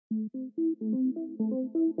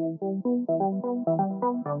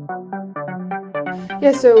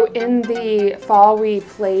Yeah, so in the fall we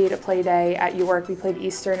played a play day at York. We played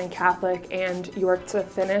Eastern and Catholic and York to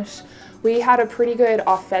finish. We had a pretty good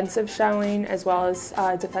offensive showing as well as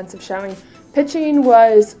defensive showing. Pitching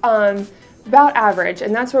was about average,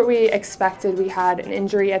 and that's what we expected. We had an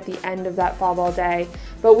injury at the end of that fall ball day,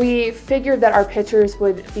 but we figured that our pitchers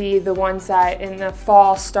would be the ones that in the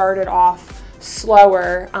fall started off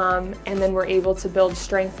slower, and then we're able to build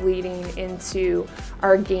strength leading into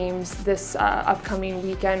our games this upcoming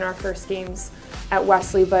weekend, our first games at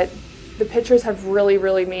Wesley. But the pitchers have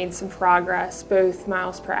really made some progress, both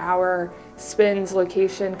miles per hour, spins,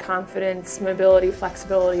 location, confidence, mobility,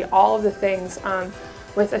 flexibility, all of the things.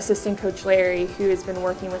 With assistant coach Larry, who has been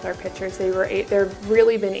working with our pitchers, they've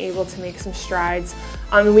really been able to make some strides.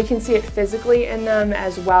 And we can see it physically in them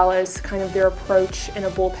as well as kind of their approach in a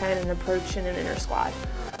bullpen and approach in an inner squad.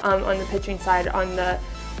 On the pitching side, on the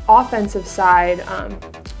offensive side,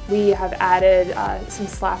 we have added some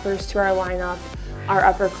slappers to our lineup. Our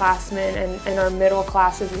upperclassmen and our middle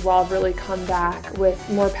classes as well have really come back with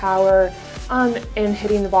more power and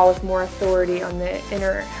hitting the ball with more authority on the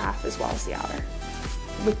inner half as well as the outer.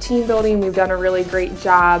 With team building, we've done a really great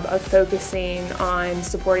job of focusing on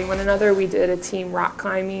supporting one another. We did a team rock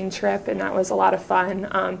climbing trip, and that was a lot of fun.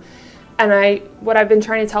 What I've been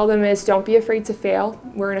trying to tell them is don't be afraid to fail.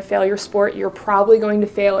 We're in a failure sport. You're probably going to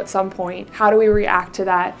fail at some point. How do we react to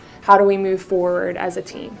that? How do we move forward as a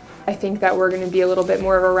team? I think that we're going to be a little bit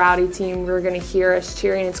more of a rowdy team. We're going to hear us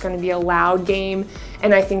cheering. It's going to be a loud game,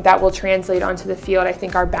 and I think that will translate onto the field. I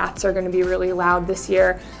think our bats are going to be really loud this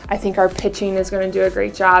year. I think our pitching is going to do a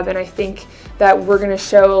great job, and I think that we're going to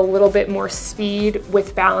show a little bit more speed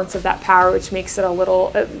with balance of that power, which makes it a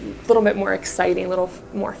little bit more exciting, a little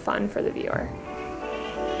more fun for the viewer.